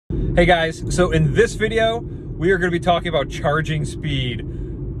Hey guys, so in this video, we are going to be talking about charging speed,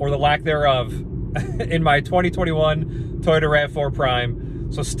 or the lack thereof, in my 2021 Toyota RAV4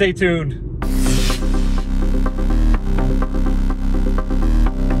 Prime. So stay tuned.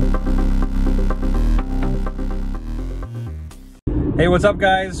 Hey, what's up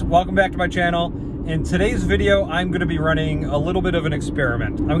guys? Welcome back to my channel. In today's video, I'm going to be running a little bit of an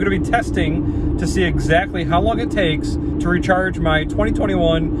experiment. I'm going to be testing to see exactly how long it takes to recharge my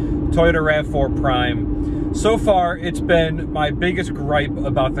 2021 Toyota RAV4 Prime. So far, it's been my biggest gripe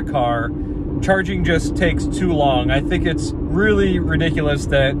about the car. Charging just takes too long. I think it's really ridiculous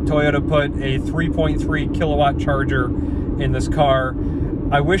that Toyota put a 3.3 kilowatt charger in this car.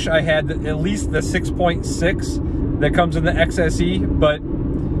 I wish I had at least the 6.6 that comes in the XSE, but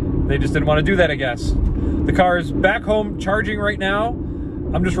they just didn't want to do that, I guess. The car is back home charging right now.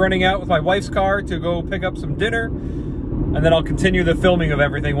 I'm just running out with my wife's car to go pick up some dinner, and then I'll continue the filming of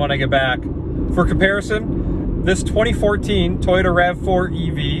everything when I get back. For comparison, this 2014 Toyota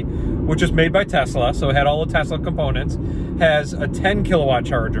RAV4 EV, which is made by Tesla, so it had all the Tesla components, has a 10 kilowatt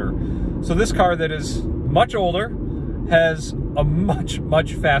charger. So this car that is much older has a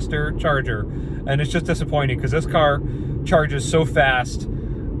much faster charger. And it's just disappointing because this car charges so fast.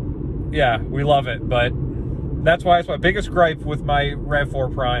 Yeah, we love it, but that's why it's my biggest gripe with my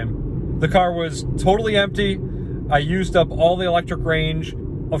RAV4 Prime. The car was totally empty. I used up all the electric range.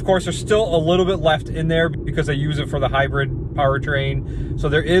 Of course, there's still a little bit left in there because I use it for the hybrid powertrain. So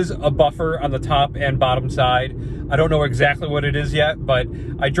there is a buffer on the top and bottom side. I don't know exactly what it is yet, but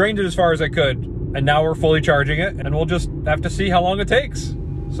I drained it as far as I could. And now we're fully charging it, and we'll just have to see how long it takes.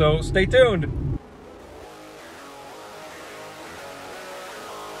 So stay tuned.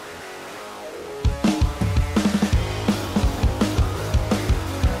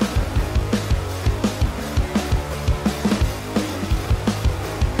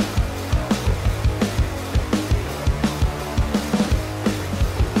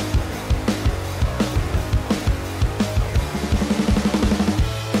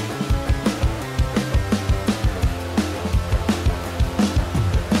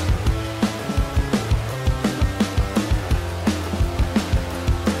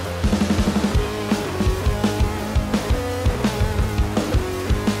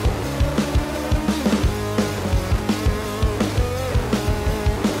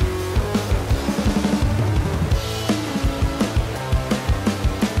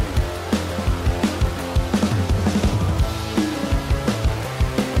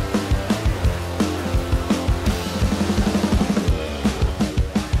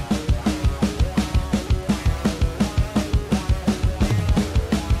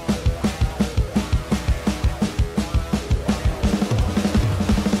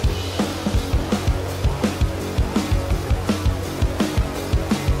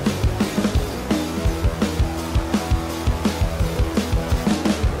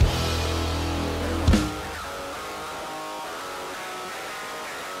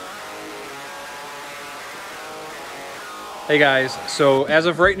 Hey guys, so as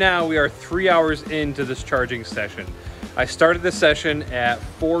of right now, we are 3 hours into this charging session. I started this session at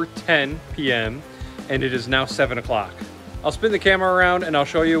 4:10 p.m. and it is now 7 o'clock. I'll spin the camera around and I'll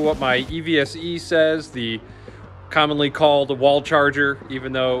show you what my EVSE says, the commonly called wall charger,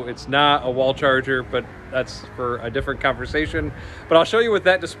 even though it's not a wall charger, but that's for a different conversation. But I'll show you what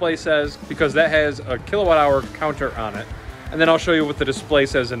that display says because that has a kilowatt hour counter on it. And then I'll show you what the display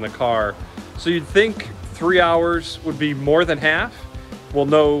says in the car. So you'd think 3 hours would be more than half. We'll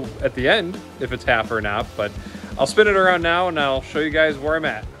know at the end if it's half or not, but I'll spin it around now and I'll show you guys where I'm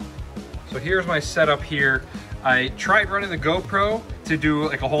at. So here's my setup here. I tried running the GoPro to do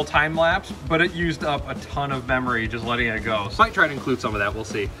like a whole time lapse, but it used up a ton of memory just letting it go. So I might try to include some of that, we'll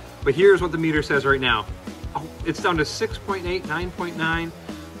see. But here's what the meter says right now. Oh, it's down to 6.8, 9.9.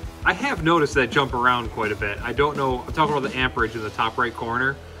 I have noticed that jump around quite a bit. I don't know, I'm talking about the amperage in the top right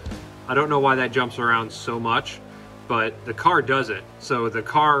corner. I don't know why that jumps around so much, but the car does it. So the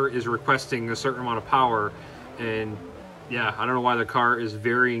car is requesting a certain amount of power, and yeah, I don't know why the car is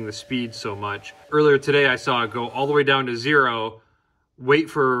varying the speed so much. Earlier today, I saw it go all the way down to 0, wait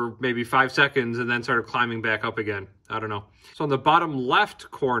for maybe 5 seconds, and then started climbing back up again. I don't know. So on the bottom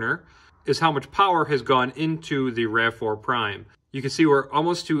left corner is how much power has gone into the RAV4 Prime. You can see we're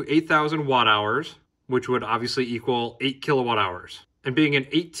almost to 8,000 watt hours, which would obviously equal 8 kilowatt hours. And being an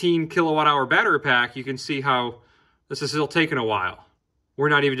 18 kilowatt hour battery pack, you can see how this is still taking a while. We're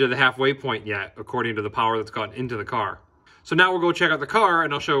not even to the halfway point yet, according to the power that's gone into the car. So now we'll go check out the car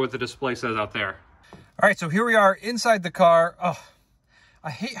and I'll show you what the display says out there. All right, so here we are inside the car. Oh,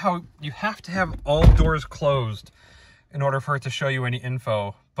 I hate how you have to have all doors closed in order for it to show you any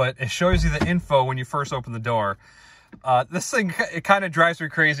info. but it shows you the info when you first open the door. This thing, it kind of drives me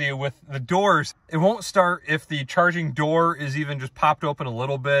crazy with the doors. It won't start if the charging door is even just popped open a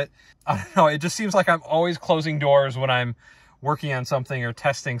little bit. I don't know, it just seems like I'm always closing doors when I'm working on something or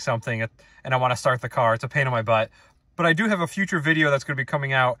testing something and I want to start the car. It's a pain in my butt. But I do have a future video that's going to be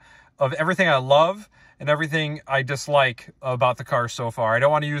coming out of everything I love and everything I dislike about the car so far. I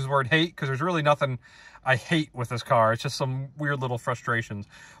don't want to use the word hate because there's really nothing I hate with this car. It's just some weird little frustrations.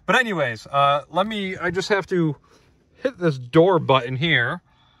 But anyways, I just have to hit this door button here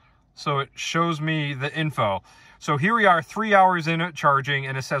so it shows me the info. So here we are 3 hours in at charging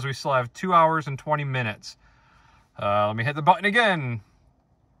and it says we still have 2 hours and 20 minutes. Let me hit the button again.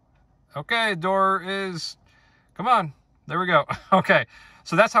 Okay, door is, come on, there we go. Okay,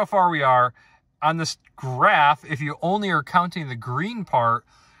 so that's how far we are. On this graph, if you only are counting the green part,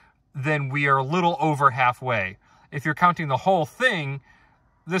 then we are a little over halfway. If you're counting the whole thing,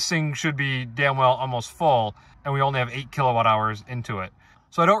 this thing should be damn well almost full, and we only have 8 kilowatt hours into it.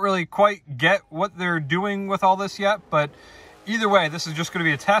 So I don't really quite get what they're doing with all this yet, but either way, this is just going to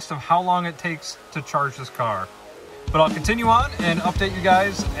be a test of how long it takes to charge this car. But I'll continue on and update you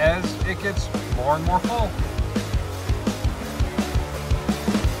guys as it gets more and more full.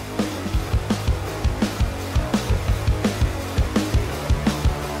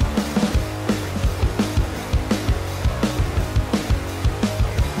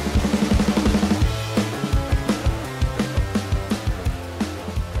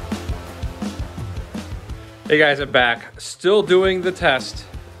 Hey guys, I'm back. Still doing the test.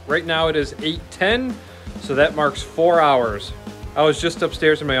 Right now it is 8:10, so that marks 4 hours. I was just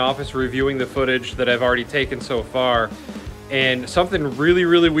upstairs in my office reviewing the footage that I've already taken so far, and something really,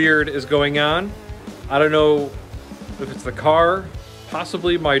 really weird is going on. I don't know if it's the car,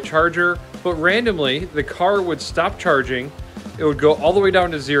 possibly my charger, but randomly the car would stop charging. It would go all the way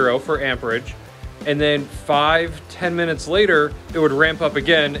down to 0 for amperage, and then 5-10 minutes later, it would ramp up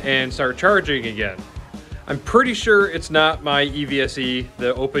again and start charging again. I'm pretty sure it's not my EVSE,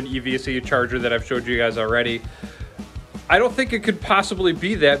 the open EVSE charger that I've showed you guys already. I don't think it could possibly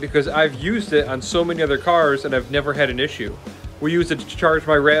be that because I've used it on so many other cars and I've never had an issue. We use it to charge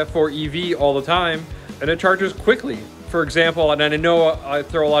my Rav4 EV all the time and it charges quickly. For example, and I know I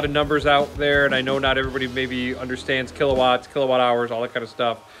throw a lot of numbers out there and I know not everybody maybe understands kilowatts, kilowatt hours, all that kind of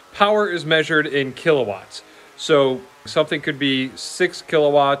stuff. Power is measured in kilowatts. So something could be 6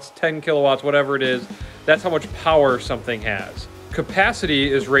 kilowatts, 10 kilowatts, whatever it is. That's how much power something has.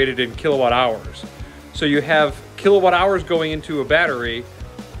 Capacity is rated in kilowatt hours. So you have kilowatt hours going into a battery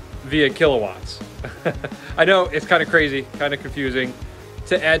via kilowatts. I know it's kind of crazy, kind of confusing.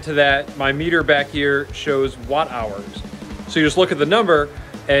 To add to that, my meter back here shows watt hours. So you just look at the number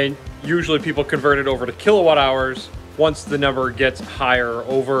and usually people convert it over to kilowatt hours once the number gets higher,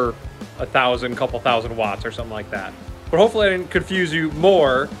 over 1,000, couple thousand watts or something like that. But hopefully I didn't confuse you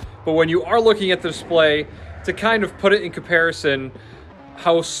more. But when you are looking at the display, to kind of put it in comparison,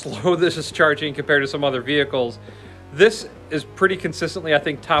 how slow this is charging compared to some other vehicles, this is pretty consistently, I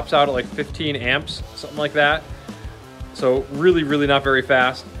think, tops out at like 15 amps, something like that. So really, really not very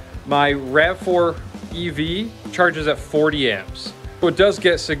fast. My Rav4 EV charges at 40 amps. So it does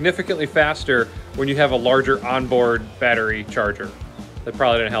get significantly faster when you have a larger onboard battery charger. That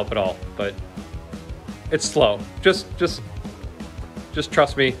probably didn't help at all, but it's slow. Just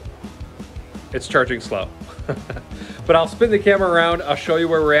trust me, it's charging slow. But I'll spin the camera around. I'll show you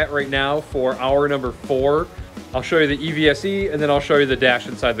where we're at right now for hour number 4. I'll show you the EVSE and then I'll show you the dash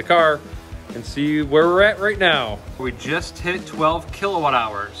inside the car and see where we're at right now. We just hit 12 kilowatt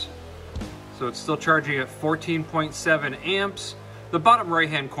hours. So it's still charging at 14.7 amps. The bottom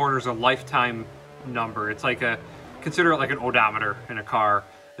right-hand corner is a lifetime number. It's like consider it like an odometer in a car.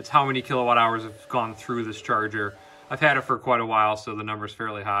 It's how many kilowatt hours have gone through this charger. I've had it for quite a while, so the number's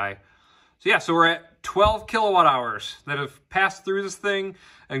fairly high. So yeah, so we're at 12 kilowatt hours that have passed through this thing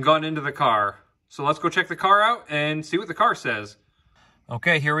and gone into the car. So let's go check the car out and see what the car says.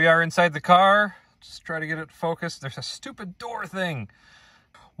 Okay, here we are inside the car. Just try to get it focused. There's a stupid door thing.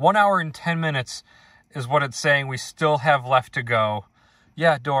 1 hour and 10 minutes is what it's saying we still have left to go.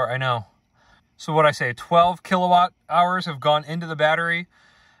 Yeah, door, I know. So what I say, 12 kilowatt hours have gone into the battery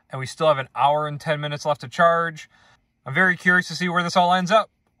and we still have an hour and 10 minutes left to charge. I'm very curious to see where this all ends up.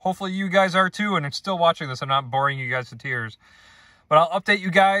 Hopefully you guys are too, and are still watching this. I'm not boring you guys to tears. But I'll update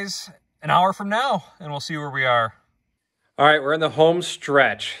you guys an hour from now, and we'll see where we are. All right, we're in the home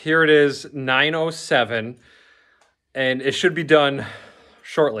stretch. Here it is, 9:07, and it should be done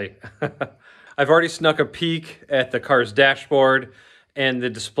shortly. I've already snuck a peek at the car's dashboard and the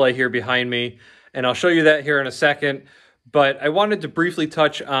display here behind me, and I'll show you that here in a second. But I wanted to briefly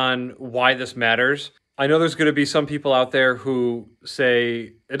touch on why this matters. I know there's going to be some people out there who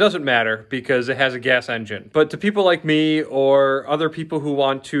say it doesn't matter because it has a gas engine. But to people like me or other people who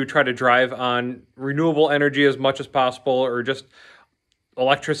want to try to drive on renewable energy as much as possible or just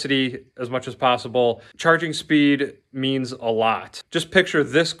electricity as much as possible, charging speed means a lot. Just picture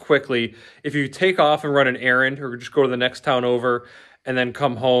this quickly. If you take off and run an errand or just go to the next town over and then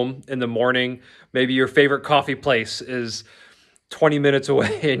come home in the morning, maybe your favorite coffee place is 20 minutes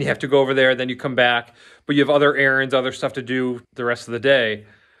away and you have to go over there, then you come back, but you have other errands, other stuff to do the rest of the day.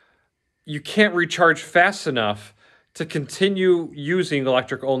 You can't recharge fast enough to continue using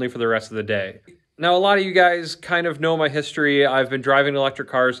electric only for the rest of the day. Now, a lot of you guys kind of know my history. I've been driving electric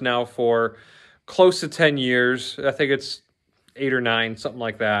cars now for close to 10 years. I think it's 8 or 9, something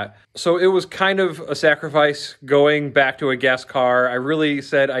like that. So it was kind of a sacrifice going back to a gas car. I really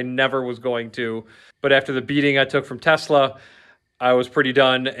said I never was going to, but after the beating I took from Tesla, I was pretty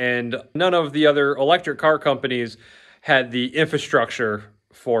done, and none of the other electric car companies had the infrastructure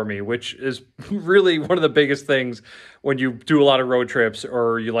for me, which is really one of the biggest things when you do a lot of road trips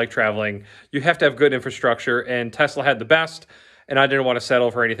or you like traveling. You have to have good infrastructure, and Tesla had the best, and I didn't want to settle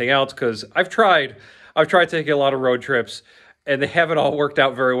for anything else because I've tried taking a lot of road trips, and they haven't all worked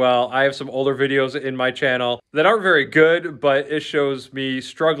out very well. I have some older videos in my channel that aren't very good, but it shows me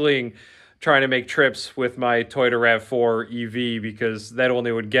struggling trying to make trips with my Toyota Rav4 EV because that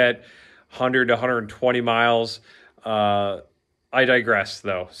only would get 100 to 120 miles. I digress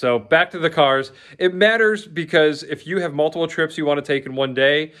though. So back to the cars. It matters because if you have multiple trips you want to take in one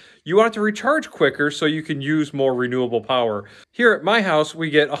day, you want it to recharge quicker so you can use more renewable power. Here at my house, we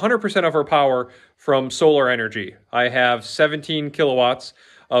get 100% of our power from solar energy. I have 17 kilowatts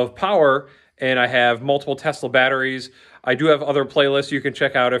of power and I have multiple Tesla batteries. I do have other playlists you can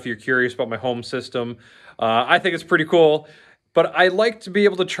check out if you're curious about my home system. I think it's pretty cool, but I like to be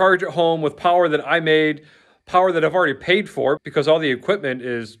able to charge at home with power that I made, power that I've already paid for because all the equipment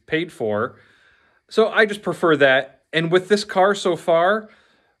is paid for. So I just prefer that. And with this car so far,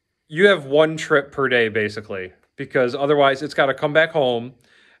 you have one trip per day basically, because otherwise it's got to come back home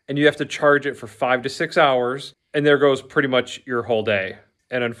and you have to charge it for 5 to 6 hours. And there goes pretty much your whole day.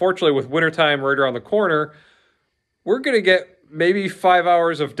 And unfortunately with wintertime right around the corner, we're going to get maybe 5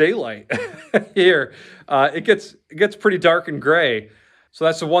 hours of daylight here. It gets pretty dark and gray. So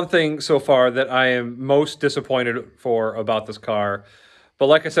that's the one thing so far that I am most disappointed for about this car. But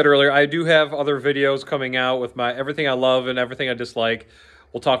like I said earlier, I do have other videos coming out with my everything I love and everything I dislike.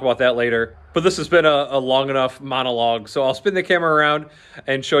 We'll talk about that later. But this has been a long enough monologue, so I'll spin the camera around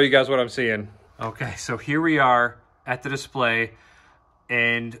and show you guys what I'm seeing. Okay, so here we are at the display.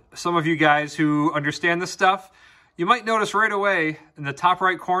 And some of you guys who understand this stuff, you might notice right away in the top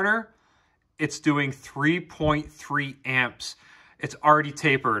right corner, it's doing 3.3 amps. It's already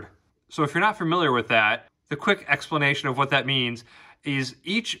tapered. So if you're not familiar with that, the quick explanation of what that means is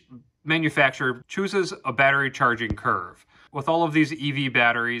each manufacturer chooses a battery charging curve. With all of these EV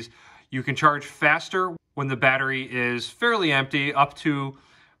batteries, you can charge faster when the battery is fairly empty, up to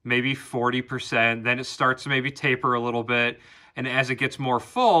maybe 40%. Then it starts to maybe taper a little bit. And as it gets more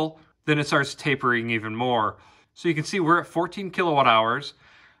full, then it starts tapering even more. So you can see we're at 14 kilowatt hours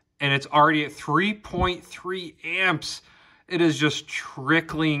and it's already at 3.3 amps. It is just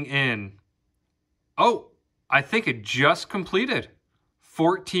trickling in. Oh, I think it just completed.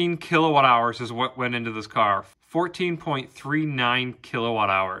 14 kilowatt hours is what went into this car. 14.39 kilowatt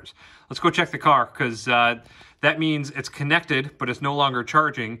hours. Let's go check the car because that means it's connected, but it's no longer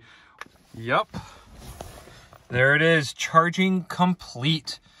charging. Yep. There it is, charging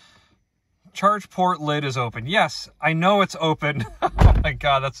complete. Charge port lid is open. Yes, I know it's open. Oh my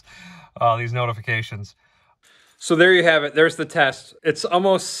God, that's these notifications. So there you have it. There's the test. It's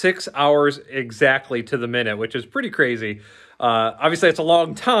almost 6 hours exactly to the minute, which is pretty crazy. Obviously, it's a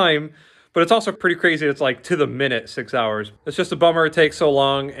long time, but it's also pretty crazy. It's like to the minute, 6 hours. It's just a bummer it takes so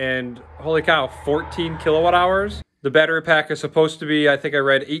long. And holy cow, 14 kilowatt hours. The battery pack is supposed to be, I think I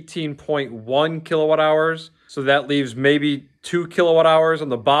read 18.1 kilowatt hours. So that leaves maybe 2 kilowatt hours on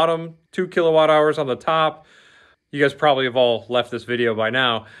the bottom, 2 kilowatt hours on the top. You guys probably have all left this video by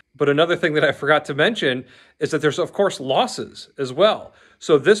now. But another thing that I forgot to mention is that there's, of course, losses as well.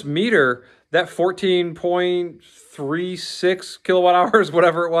 So this meter, that 14.36 kilowatt hours,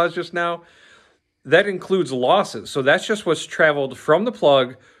 whatever it was just now, that includes losses. So that's just what's traveled from the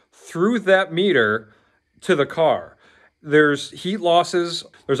plug through that meter to the car. There's heat losses.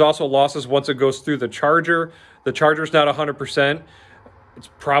 There's also losses once it goes through the charger. The charger's not 100%. It's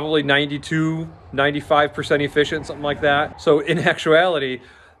probably 92, 95% efficient, something like that. So in actuality,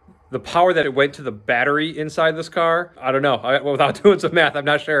 The power that it went to the battery inside this car, I don't know. Without doing some math, I'm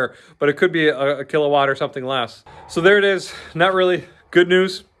not sure, but it could be a kilowatt or something less. So there it is. Not really good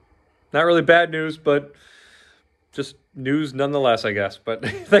news, not really bad news, but just news nonetheless, I guess. But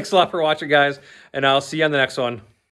thanks a lot for watching, guys, and I'll see you on the next one.